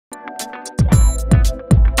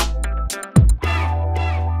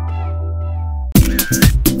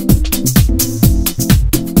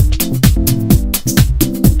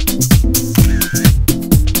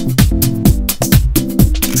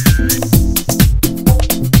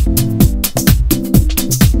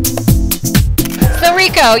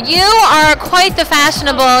Rico, you are quite the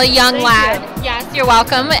fashionable young lad. Yes, you're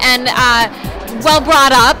welcome, and well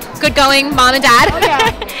brought up, good going mom and dad. Oh,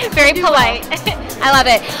 yeah. Very polite. I love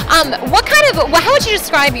it. How would you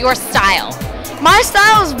describe your style? My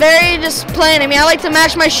style is very just plain. I mean, I like to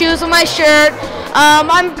match my shoes with my shirt.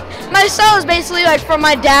 My style is basically like from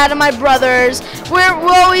my dad and my brothers. We're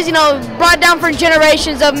always, you know, brought down for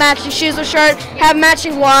generations of matching shoes with shirt, have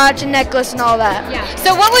matching watch and necklace and all that. Yeah.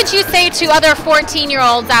 So what would you say to other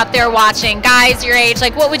 14-year-olds out there watching, guys your age?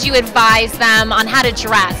 Like, what would you advise them on how to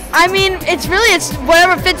dress? I mean, it's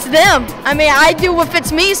whatever fits them. I mean, I do what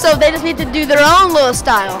fits me, so they just need to do their own little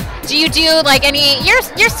style. Do you do like any?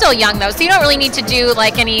 You're still young though, so you don't really need to do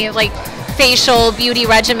like any like facial beauty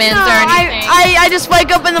regimens or anything. I just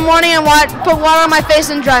wake up in the morning and put water on my face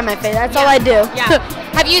and dry my face. That's all I do. Yeah.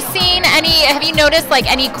 Have you noticed like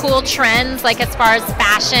any cool trends, like as far as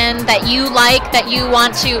fashion that you like, that you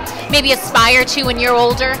want to maybe aspire to when you're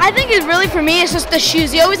older? I think it's really, for me, it's just the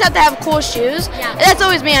shoes. You always have to have cool shoes. Yeah. That's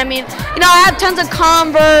always me. I mean, you know, I have tons of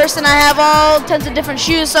Converse and I have all tons of different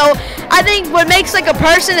shoes. So I think what makes like a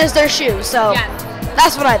person is their shoes. So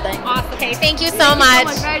that's what I think. Awesome. Okay, thank you so much.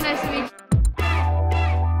 Very nice to meet you.